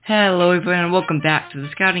Hello everyone and welcome back to the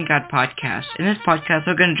Scouting Guide podcast. In this podcast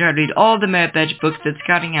we're going to try to read all the merit badge books that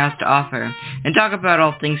Scouting has to offer and talk about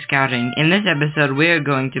all things Scouting. In this episode we are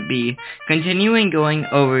going to be going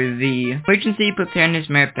over the Emergency Preparedness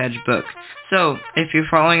Merit Badge book. So, if you're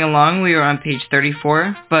following along, we are on page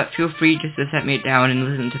 34, but feel free just to set me down and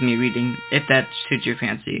listen to me reading if that suits your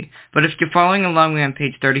fancy. But if you're following along, we're on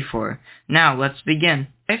page 34. Now, let's begin.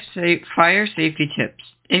 Fire safety tips.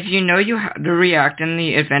 If you know you have to react in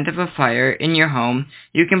the event of a fire in your home,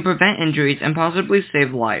 you can prevent injuries and possibly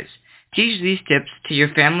save lives. Teach these tips to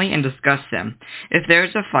your family and discuss them. If there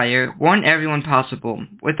is a fire, warn everyone possible,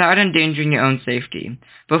 without endangering your own safety.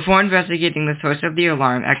 Before investigating the source of the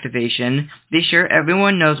alarm activation, be sure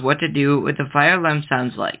everyone knows what to do with the fire alarm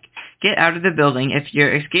sounds like. Get out of the building if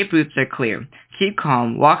your escape routes are clear. Keep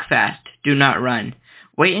calm, walk fast, do not run.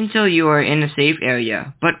 Wait until you are in a safe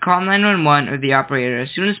area, but call 911 or the operator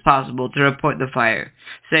as soon as possible to report the fire.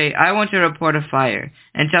 Say, "I want to report a fire,"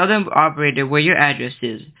 and tell the operator where your address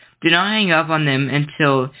is. Do not hang up on them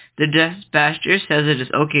until the dispatcher says it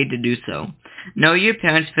is okay to do so. Know your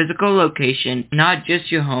parents' physical location, not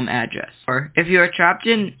just your home address. Or, if you are trapped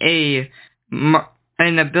in a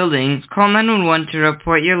building, call 911 to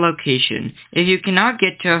report your location. If you cannot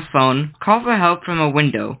get to a phone, call for help from a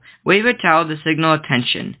window. Wave a towel to signal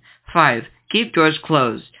attention. 5. Keep doors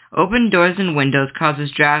closed. Open doors and windows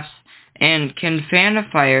causes drafts and can fan a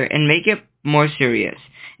fire and make it more serious.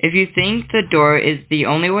 If you think the door is the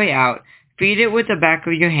only way out, feed it with the back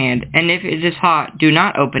of your hand, and if it is hot, do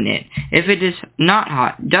not open it. If it is not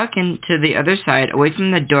hot, duck into the other side away from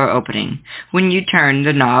the door opening. When you turn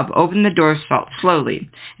the knob, open the door slowly.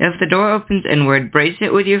 If the door opens inward, brace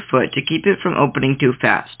it with your foot to keep it from opening too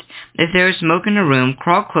fast. If there is smoke in a room,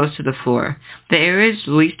 crawl close to the floor. The air is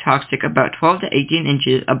least toxic about 12 to 18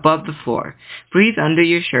 inches above the floor. Breathe under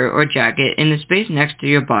your shirt or jacket in the space next to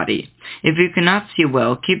your body. If you cannot see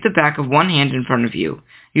well, keep the back of one hand in front of you.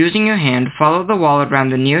 Using your hand, follow the wall around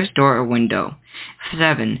the nearest door or window.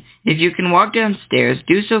 7. If you can walk downstairs,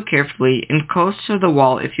 do so carefully and close to the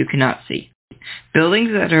wall if you cannot see.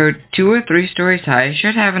 Buildings that are 2 or 3 stories high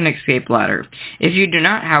should have an escape ladder. If you do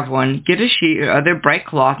not have one, get a sheet or other bright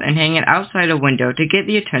cloth and hang it outside a window to get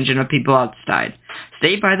the attention of people outside.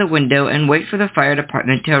 Stay by the window and wait for the fire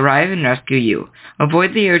department to arrive and rescue you.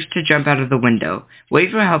 Avoid the urge to jump out of the window.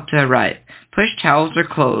 Wait for help to arrive. Push towels or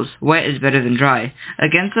clothes, wet is better than dry,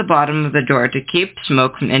 against the bottom of the door to keep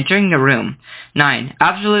smoke from entering the room. 9.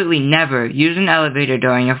 Absolutely never use an elevator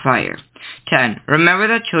during a fire. 10. Remember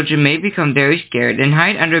that children may become very scared and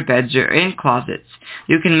hide under beds or in closets.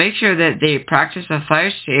 You can make sure that they practice a fire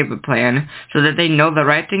escape plan so that they know the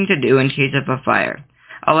right thing to do in case of a fire.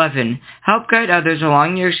 11. Help guide others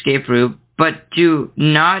along your escape route, but do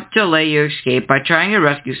not delay your escape by trying to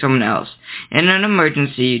rescue someone else. In an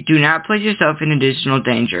emergency, do not place yourself in additional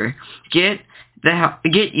danger. Get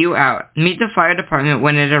you out. Meet the fire department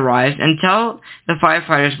when it arrives and tell the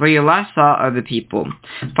firefighters where you last saw other people.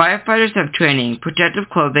 Firefighters have training, protective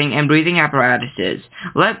clothing, and breathing apparatuses.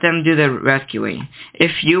 Let them do the rescuing.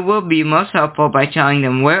 If you will be most helpful by telling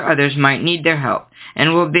them where others might need their help,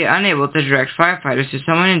 and will be unable to direct firefighters to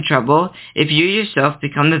someone in trouble if you yourself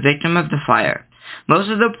become the victim of the fire. Most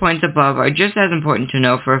of the points above are just as important to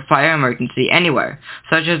know for a fire emergency anywhere,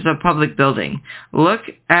 such as a public building. Look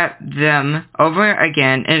at them over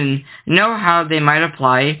again and know how they might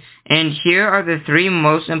apply, and here are the 3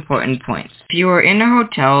 most important points. If you are in a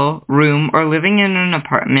hotel room or living in an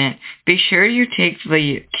apartment, be sure you take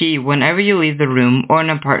the key whenever you leave the room or an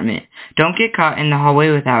apartment. Don't get caught in the hallway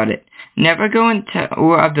without it. Never go into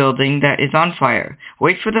a building that is on fire.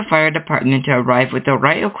 Wait for the fire department to arrive with the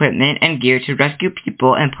right equipment and gear to rescue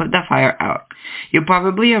people and put the fire out. You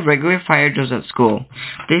probably have regular fire drills at school.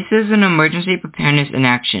 This is an emergency preparedness in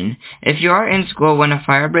action. If you are in school when a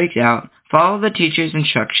fire breaks out, follow the teacher's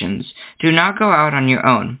instructions. Do not go out on your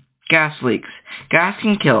own. Gas leaks. Gas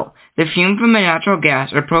can kill. The fume from a natural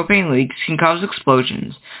gas or propane leaks can cause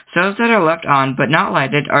explosions. Stoves that are left on but not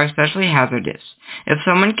lighted are especially hazardous. If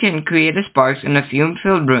someone can create a spark in a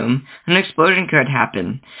fume-filled room, an explosion could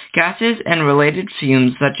happen. Gases and related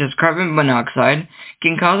fumes such as carbon monoxide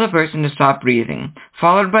can cause a person to stop breathing,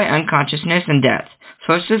 followed by unconsciousness and death.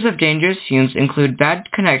 Sources of dangerous fumes include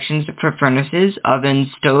bad connections for furnaces, ovens,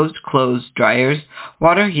 stoves, clothes, dryers,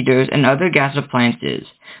 water heaters, and other gas appliances.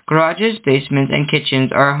 Garages, basements, and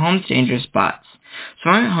kitchens are home's dangerous spots.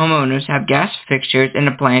 Smart homeowners have gas fixtures and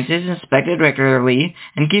appliances inspected regularly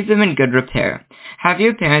and keep them in good repair. Have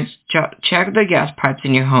your parents check the gas pipes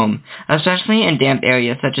in your home, especially in damp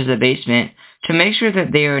areas such as a basement, to make sure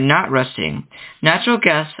that they are not rusting. Natural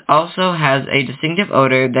gas also has a distinctive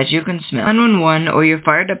odor that you can smell. 911 or your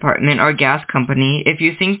fire department or gas company if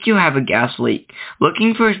you think you have a gas leak.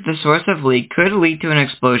 Looking for the source of leak could lead to an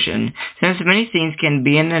explosion, since many things can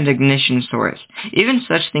be an ignition source. Even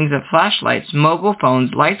such things as flashlights, mobile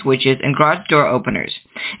phones, light switches, and garage door openers.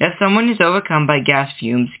 If someone is overcome by gas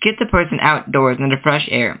fumes, get the person outdoors into fresh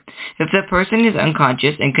air. If the person is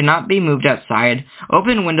unconscious and cannot be moved outside,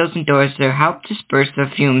 open windows and doors to help disperse the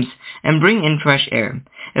fumes and bring in fresh air.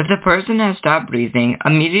 If the person has stopped breathing,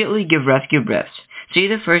 immediately give rescue breaths. See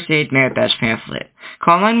the First Aid Merit Badge pamphlet.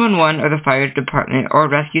 Call 911 or the fire department or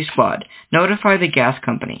rescue squad. Notify the gas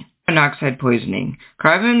company. Monoxide poisoning.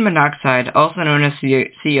 Carbon monoxide, also known as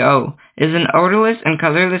CO, is an odorless and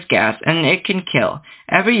colorless gas, and it can kill.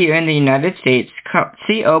 Every year in the United States,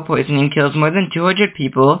 CO poisoning kills more than 200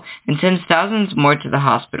 people and sends thousands more to the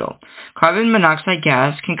hospital. Carbon monoxide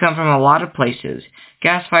gas can come from a lot of places.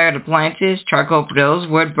 Gas-fired appliances, charcoal grills,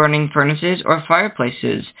 wood-burning furnaces, or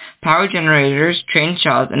fireplaces, power generators, train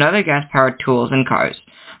saws, and other gas-powered tools and cars.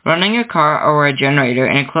 Running a car or a generator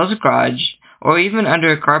in a closed garage, or even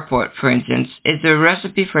under a carport, for instance, is a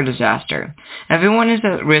recipe for disaster. Everyone is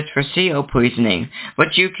at risk for CO poisoning,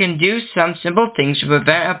 but you can do some simple things to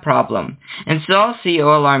prevent a problem. Install a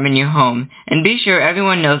CO alarm in your home, and be sure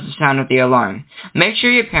everyone knows the sound of the alarm. Make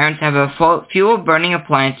sure your parents have fuel-burning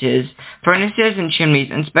appliances, furnaces, and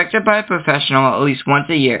chimneys inspected by a professional at least once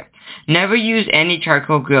a year. Never use any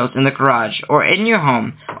charcoal grills in the garage or in your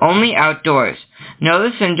home, only outdoors. Know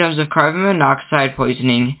the symptoms of carbon monoxide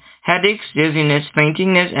poisoning: headaches, dizziness,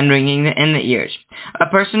 faintiness, and ringing in the ears. A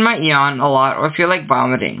person might yawn a lot or feel like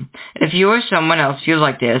vomiting. If you or someone else feels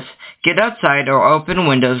like this, get outside or open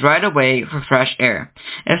windows right away for fresh air.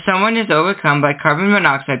 If someone is overcome by carbon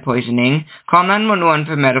monoxide poisoning, call 911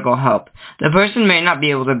 for medical help. The person may not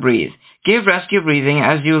be able to breathe. Give rescue breathing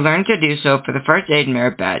as you learn to do so for the First Aid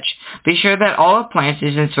Merit Badge. Be sure that all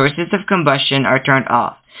appliances and sources of combustion are turned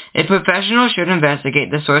off. A professional should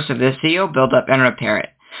investigate the source of the CO buildup and repair it.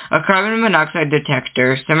 A carbon monoxide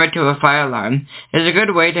detector, similar to a fire alarm, is a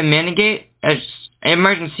good way to mitigate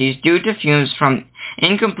emergencies due to fumes from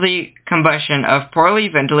incomplete combustion of poorly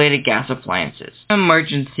ventilated gas appliances.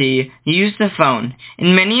 Emergency. Use the phone.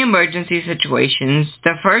 In many emergency situations,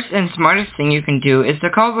 the first and smartest thing you can do is to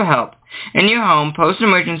call for help. In your home, post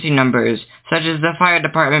emergency numbers, such as the fire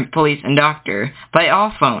department, police, and doctor, by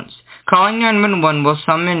all phones. Calling 911 will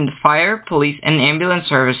summon fire, police, and ambulance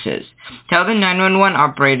services. Tell the 911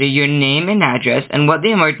 operator your name and address and what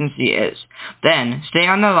the emergency is. Then, stay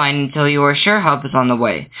on the line until you are sure help is on the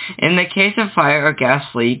way. In the case of fire or gas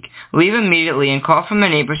leak, leave immediately and call from a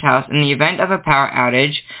neighbor's house. In the event of a power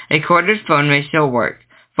outage, a corded phone may still work.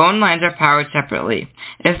 Phone lines are powered separately.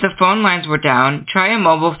 If the phone lines were down, try a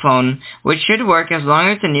mobile phone, which should work as long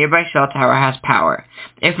as the nearby cell tower has power.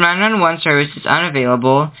 If 911 service is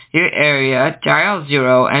unavailable, your area, dial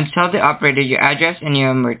 0 and tell the operator your address and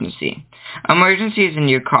your emergency. Emergencies in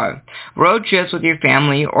your car. Road trips with your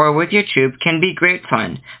family or with your troop can be great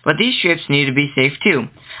fun, but these trips need to be safe too,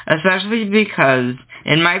 especially because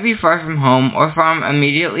it might be far from home or from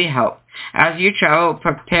immediately help. As you travel,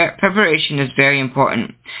 preparation is very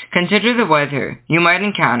important. Consider the weather you might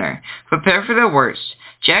encounter. Prepare for the worst.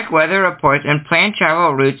 Check weather reports and plan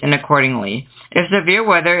travel routes accordingly. If severe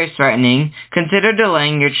weather is threatening, consider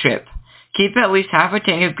delaying your trip. Keep at least half a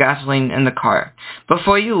tank of gasoline in the car.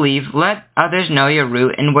 Before you leave, let others know your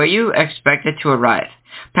route and where you expect it to arrive.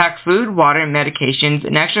 Pack food, water, medications,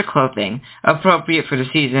 and extra clothing appropriate for the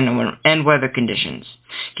season and weather conditions.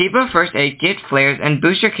 Keep a first aid kit, flares, and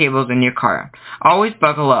booster cables in your car. Always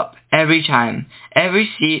buckle up. Every time. Every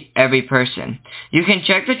seat, every person. You can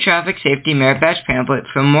check the Traffic Safety Merit Badge pamphlet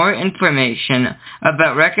for more information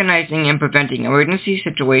about recognizing and preventing emergency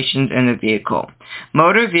situations in the vehicle.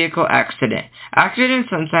 Motor vehicle accident. Accidents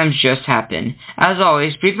sometimes just happen. As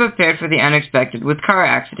always, be prepared for the unexpected with car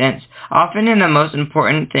accidents. Often the most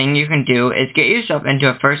important thing you can do is get yourself into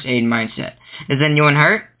a first aid mindset. Is anyone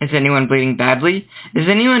hurt? Is anyone bleeding badly? Is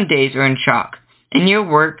anyone dazed or in shock? In your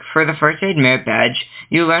work for the First Aid Merit Badge,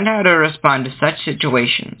 you learn how to respond to such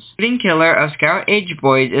situations. The leading killer of Scout-age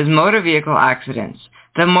boys is motor vehicle accidents.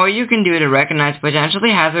 The more you can do to recognize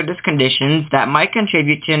potentially hazardous conditions that might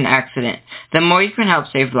contribute to an accident, the more you can help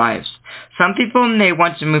save lives. Some people may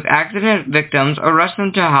want to move accident victims or rush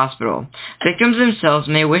them to a hospital. Victims themselves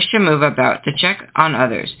may wish to move about to check on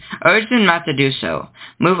others. Urge them not to do so.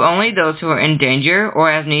 Move only those who are in danger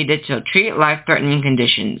or as needed to treat life-threatening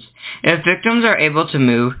conditions. If victims are able to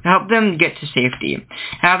move, help them get to safety.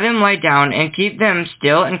 Have them lie down and keep them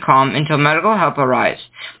still and calm until medical help arrives.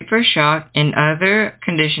 For shock and other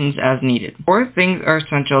conditions as needed. 4 things are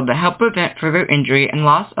essential to help prevent further injury and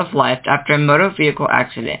loss of life after a motor vehicle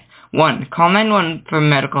accident. 1. Call 911 for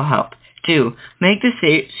medical help. 2. Make the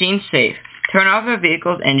scene safe. Turn off the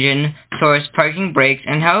vehicle's engine, source, parking brakes,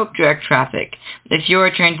 and help direct traffic, if you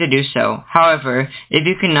are trained to do so. However, if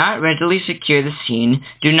you cannot readily secure the scene,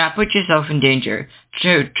 do not put yourself in danger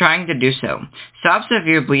trying to do so. Stop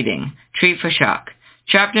severe bleeding. Treat for shock.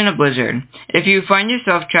 Trapped in a blizzard. If you find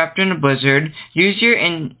yourself trapped in a blizzard, use your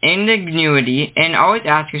ingenuity and always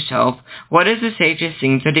ask yourself, what is the safest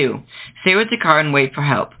thing to do? Stay with the car and wait for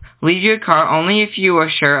help. Leave your car only if you are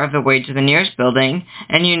sure of the way to the nearest building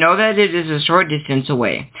and you know that it is a short distance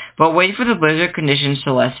away, but wait for the blizzard conditions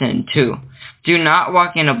to lessen. 2. Do not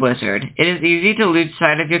walk in a blizzard. It is easy to lose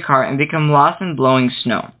sight of your car and become lost in blowing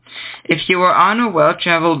snow. If you are on a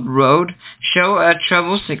well-traveled road, show a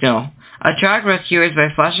trouble signal. Attract rescuers by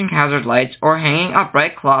flashing hazard lights or hanging a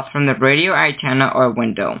bright cloth from the radio antenna or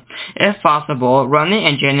window. If possible, run the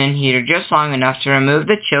engine and heater just long enough to remove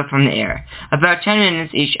the chill from the air, about 10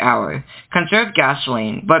 minutes each hour. Conserve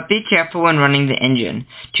gasoline, but be careful when running the engine.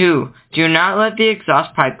 2. Do not let the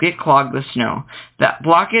exhaust pipe get clogged with snow. That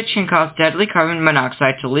blockage can cause deadly carbon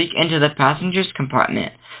monoxide to leak into the passenger's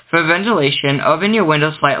compartment. For ventilation, open your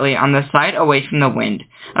window slightly on the side away from the wind.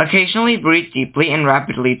 Occasionally breathe deeply and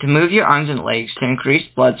rapidly to move your arms and legs to increase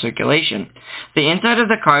blood circulation. The inside of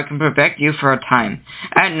the car can protect you for a time.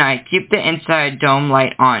 At night, keep the inside dome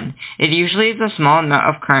light on. It usually is a small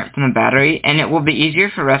amount of current from the battery, and it will be easier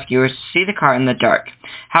for rescuers to see the car in the dark.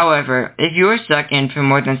 However, if you are stuck in for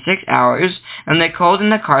more than 6 hours and the cold in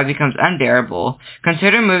the car becomes unbearable,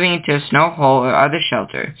 consider moving into a snow hole or other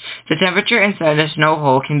shelter. The temperature inside a snow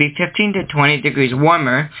hole can be 15 to 20 degrees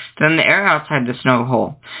warmer than the air outside the snow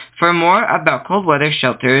hole. For more about cold weather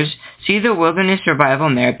shelters, see the Wilderness Survival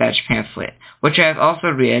Merit Badge pamphlet, which I have also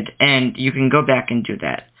read, and you can go back and do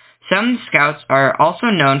that. Some scouts are also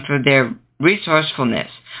known for their resourcefulness.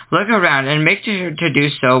 Look around and make sure to do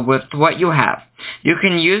so with what you have. You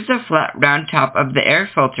can use the flat round top of the air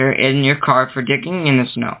filter in your car for digging in the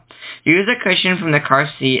snow. Use a cushion from the car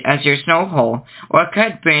seat as your snow hole, or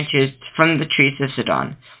cut branches from the trees to sit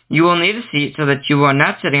on. You will need a seat so that you are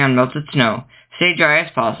not sitting on melted snow. Stay dry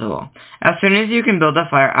as possible. As soon as you can build a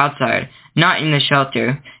fire outside, not in the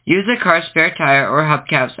shelter, use the car's spare tire or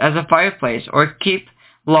hubcaps as a fireplace, or keep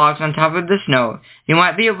logs on top of the snow. You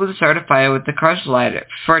might be able to start a fire with the car's lighter.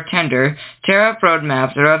 For tinder, tear up road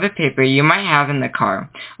maps or other paper you might have in the car,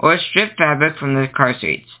 or strip fabric from the car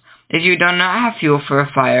seats. If you do not have fuel for a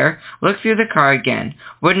fire, look through the car again.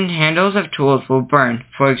 Wooden handles of tools will burn,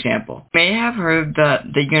 for example. You may have heard that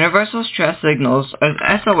the Universal Stress Signals,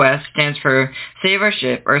 as SOS, stands for Save Our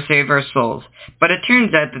Ship or Save Our Souls, but it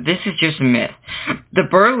turns out that this is just a myth. The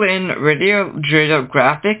Berlin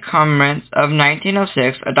Radiographic Conference of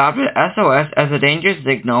 1906 adopted SOS as a danger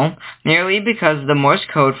signal merely because the Morse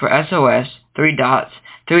code for SOS, 3 dots,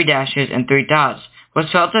 3 dashes, and 3 dots, was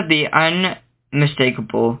felt to be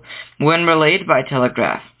unmistakable when relayed by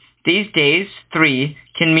telegraph. These days, 3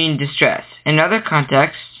 can mean distress. In other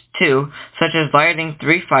contexts, 2, such as lighting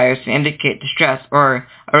 3 fires to indicate distress or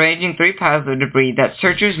arranging 3 piles of debris that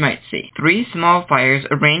searchers might see. 3 small fires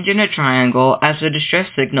arranged in a triangle as a distress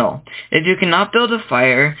signal. If you cannot build a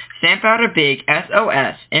fire, stamp out a big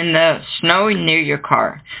SOS in the snow near your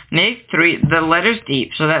car. Make the letters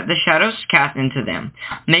deep so that the shadows cast into them,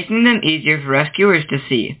 making them easier for rescuers to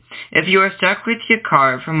see. If you are stuck with your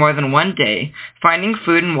car for more than 1 day, finding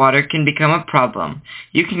food and water can become a problem.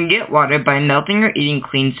 You can get water by melting or eating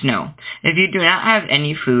clean snow. If you do not have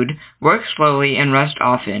any food, work slowly and rest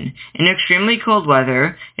often. In extremely cold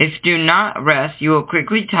weather, if you do not rest, you will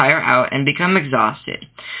quickly tire out and become exhausted.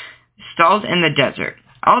 Stalled in the desert.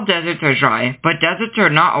 All deserts are dry, but deserts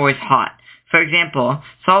are not always hot. For example,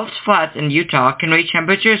 Salt Flats in Utah can reach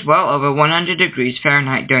temperatures well over 100 degrees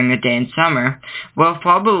Fahrenheit during the day in summer, while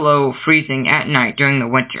fall below freezing at night during the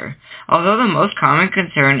winter. Although the most common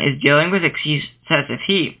concern is dealing with excessive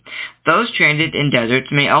heat, those stranded in deserts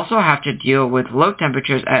may also have to deal with low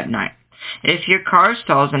temperatures at night. If your car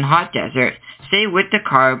stalls in hot desert, stay with the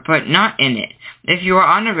car but not in it. If you are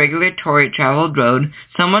on a regulatory traveled road,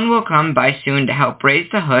 someone will come by soon to help raise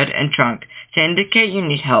the hood and trunk to indicate you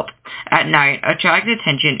need help. At night, attract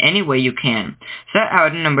attention any way you can. Set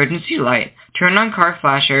out an emergency light, turn on car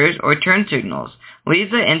flashers or turn signals,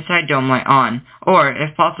 leave the inside dome light on, or,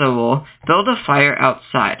 if possible, build a fire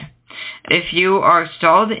outside. If you are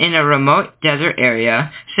stalled in a remote desert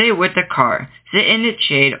area, stay with the car. Sit in its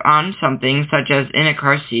shade on something, such as in a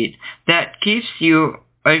car seat, that keeps you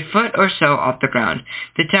a foot or so off the ground.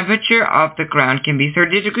 The temperature off the ground can be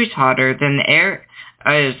 30 degrees hotter than the air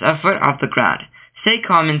is a foot off the ground. Stay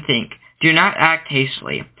calm and think. Do not act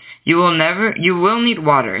hastily. You will need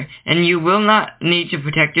water, and you will not need to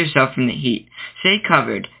protect yourself from the heat. Stay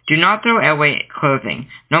covered. Do not throw away clothing,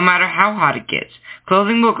 no matter how hot it gets.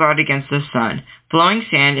 Clothing will guard against the sun, blowing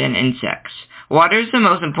sand, and insects. Water is the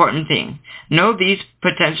most important thing. Know these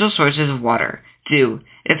potential sources of water. Dew.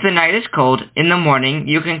 If the night is cold, in the morning,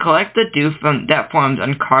 you can collect the dew that forms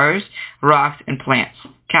on cars, rocks, and plants.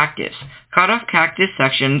 Cactus. Cut off cactus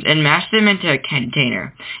sections and mash them into a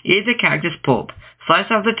container. Eat the cactus pulp. Slice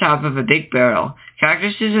off the top of a big barrel.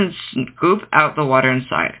 Cactuses and scoop out the water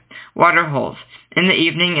inside. Water holes. In the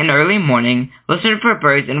evening and early morning, listen for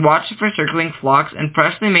birds and watch for circling flocks and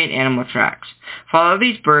freshly made animal tracks. Follow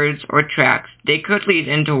these birds or tracks. They could lead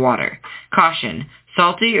into water. Caution.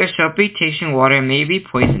 Salty or soapy tasting water may be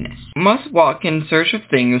poisonous. Must walk in search of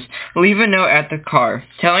things. Leave a note at the car,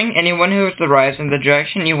 telling anyone who has arrived in the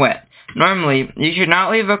direction you went. Normally, you should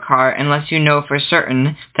not leave a car unless you know for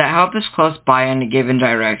certain that help is close by in a given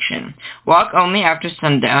direction. Walk only after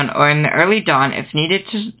sundown or in the early dawn if needed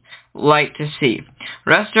to light to see.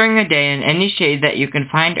 Rest during the day in any shade that you can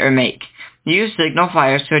find or make. Use signal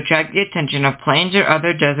fires to attract the attention of planes or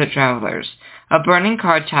other desert travelers. A burning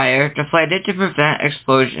car tire, deflated to prevent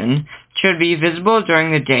explosion, should be visible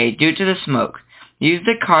during the day due to the smoke. Use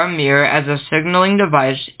the car mirror as a signaling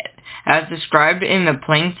device as described in the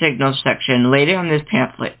plane signals section later on this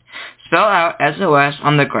pamphlet. Spell out SOS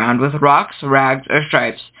on the ground with rocks, rags, or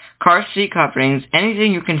stripes, car seat coverings,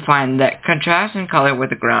 anything you can find that contrasts in color with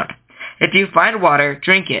the ground. If you find water,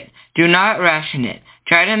 drink it. Do not ration it.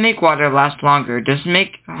 Try to make water last longer. Does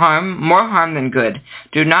make more harm than good.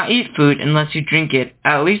 Do not eat food unless you drink it,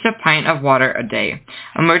 at least a pint of water a day.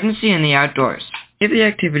 Emergency in the outdoors. If the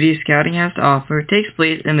activity scouting has to offer takes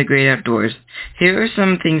place in the great outdoors, here are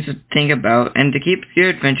some things to think about and to keep your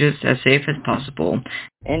adventures as safe as possible,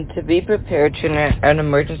 and to be prepared should an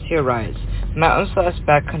emergency arise.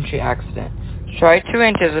 Mountain/backcountry accident. Try to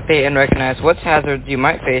anticipate and recognize what hazards you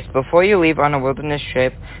might face before you leave on a wilderness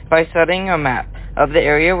trip by studying a map of the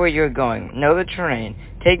area where you are going. Know the terrain.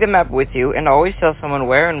 Take the map with you and always tell someone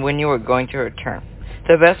where and when you are going to return.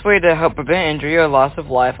 The best way to help prevent injury or loss of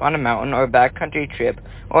life on a mountain or backcountry trip,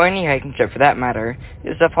 or any hiking trip for that matter,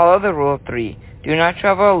 is to follow the rule of 3. Do not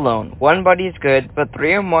travel alone. One buddy is good, but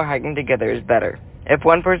 3 or more hiking together is better. If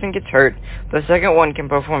one person gets hurt, the second one can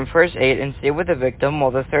perform first aid and stay with the victim,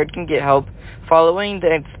 while the third can get help. Following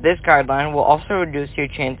this guideline will also reduce your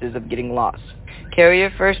chances of getting lost. Carry a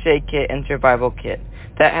first aid kit and survival kit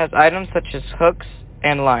that has items such as hooks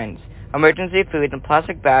and lines, emergency food, and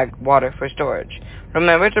plastic bag water for storage.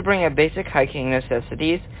 Remember to bring a basic hiking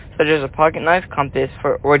necessities such as a pocket knife, compass,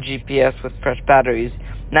 or GPS with fresh batteries,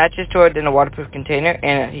 matches stored in a waterproof container,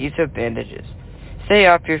 and adhesive bandages. Stay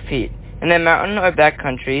off your feet. In the mountain or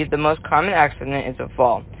backcountry, the most common accident is a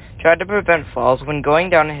fall. Try to prevent falls when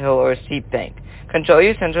going down a hill or a steep bank. Control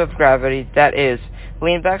your center of gravity, that is,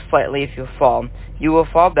 lean back slightly if you fall. You will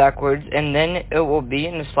fall backwards, and then it will be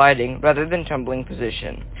in a sliding rather than tumbling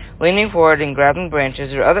position. Leaning forward and grabbing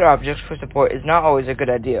branches or other objects for support is not always a good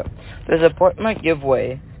idea. The support might give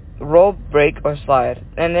way, roll, break, or slide,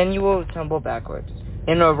 and then you will tumble backwards.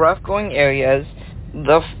 In rough-going areas,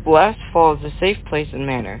 the last fall is a safe place and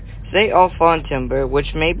manner. Stay off fallen timber,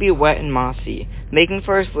 which may be wet and mossy, making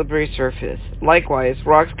for a slippery surface. Likewise,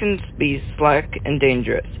 rocks can be slack and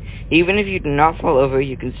dangerous. Even if you do not fall over,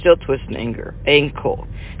 you can still twist an ankle.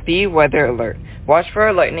 Be weather alert. Watch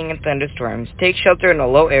for lightning and thunderstorms. Take shelter in a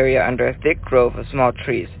low area under a thick grove of small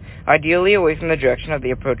trees, ideally away from the direction of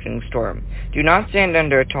the approaching storm. Do not stand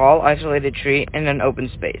under a tall, isolated tree in an open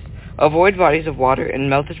space. Avoid bodies of water and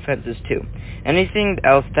melted fences too. Anything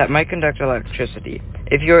else that might conduct electricity.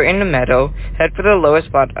 If you are in a meadow, head for the lowest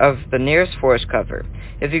spot of the nearest forest cover.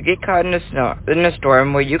 If you get caught in a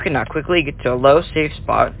storm where you cannot quickly get to a low, safe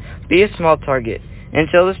spot, be a small target.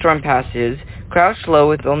 Until the storm passes, crouch low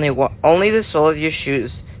with only the sole of your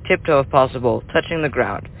shoes, tiptoe if possible, touching the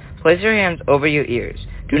ground. Place your hands over your ears.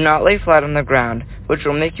 Do not lay flat on the ground, which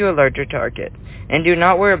will make you a larger target. And do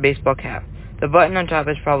not wear a baseball cap. The button on top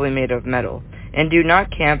is probably made of metal. And do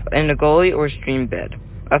not camp in a gully or stream bed.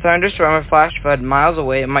 A thunderstorm or flash flood miles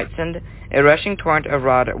away might send a rushing torrent of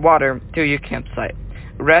water through your campsite.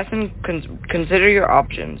 Rest and consider your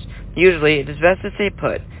options. Usually, it is best to stay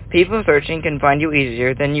put. People searching can find you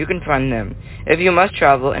easier than you can find them. If you must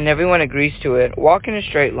travel and everyone agrees to it, walk in a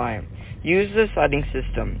straight line. Use the sighting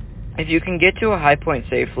system. If you can get to a high point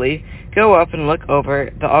safely, go up and look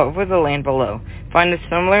over the land below. Find a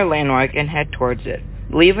similar landmark and head towards it.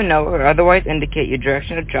 Leave a note or otherwise indicate your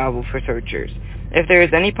direction of travel for searchers. If there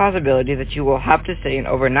is any possibility that you will have to stay in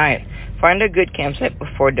overnight, find a good campsite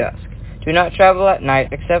before dusk. Do not travel at night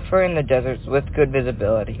except for in the deserts with good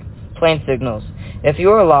visibility. Plane signals. If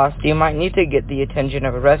you are lost, you might need to get the attention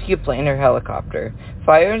of a rescue plane or helicopter.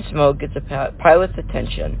 Fire and smoke gets a pilot's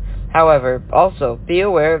attention. However, also, be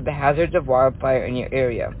aware of the hazards of wildfire in your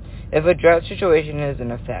area. If a drought situation is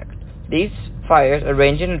in effect, these fires,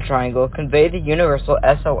 arranged in a triangle, convey the universal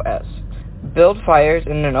SOS. Build fires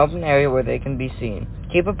in an open area where they can be seen.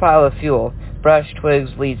 Keep a pile of fuel, brush,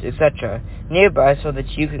 twigs, leaves, etc. nearby so that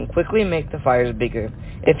you can quickly make the fires bigger.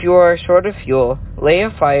 If you are short of fuel, lay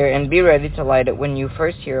a fire and be ready to light it when you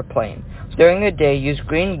first hear a plane. During the day, use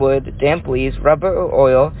green wood, damp leaves, rubber, or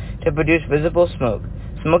oil to produce visible smoke.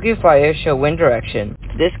 Smoky fires show wind direction.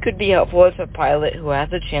 This could be helpful as a pilot who has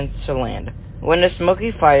a chance to land. When a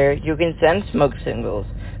smoky fire, you can send smoke signals.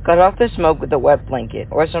 Cut off the smoke with a wet blanket,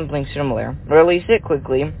 or something similar. Release it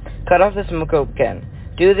quickly. Cut off the smoke again.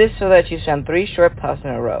 Do this so that you send 3 short puffs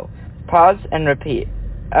in a row. Pause and repeat.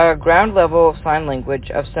 A ground-level sign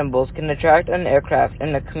language of symbols can attract an aircraft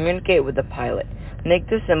and communicate with the pilot. Make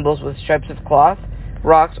the symbols with strips of cloth,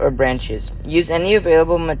 rocks, or branches. Use any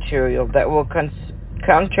available material that will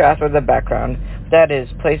contrast with the background, that is,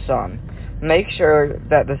 place on. Make sure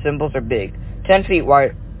that the symbols are big, 10 feet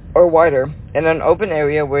wide or wider, in an open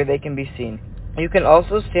area where they can be seen. You can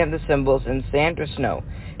also stamp the symbols in sand or snow.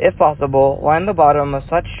 If possible, line the bottom of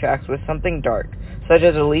such tracks with something dark, such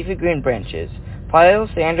as leafy green branches. Pile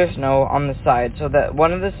sand or snow on the side so that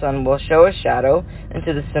one of the sun will show a shadow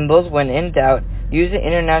into the symbols. When in doubt, use the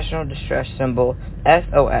International Distress Symbol,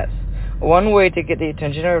 SOS. One way to get the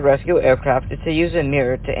attention of a rescue aircraft is to use a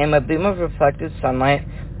mirror to aim a beam of reflected sunlight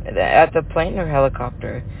at the plane or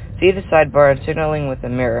helicopter. See the sidebar and signaling with a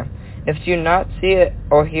mirror. If you do not see it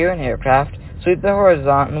or hear an aircraft, sweep the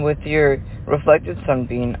horizon with your reflected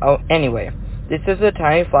sunbeam. Anyway, this is a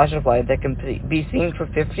tiny flash of light that can be seen for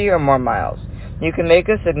 50 or more miles. You can make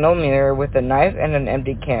a signal mirror with a knife and an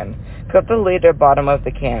empty can. Cut the lid or bottom of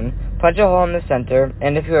the can, punch a hole in the center,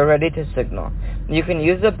 and if you are ready to signal, you can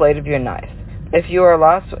use the blade of your knife. If you are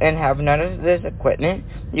lost and have none of this equipment,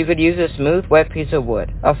 you could use a smooth, wet piece of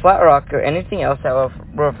wood, a flat rock, or anything else that will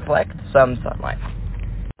reflect some sunlight.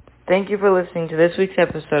 Thank you for listening to this week's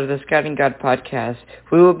episode of the Scouting Guide Podcast.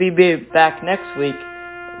 We will be back next week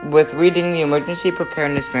with reading the Emergency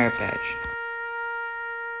Preparedness Merit Badge.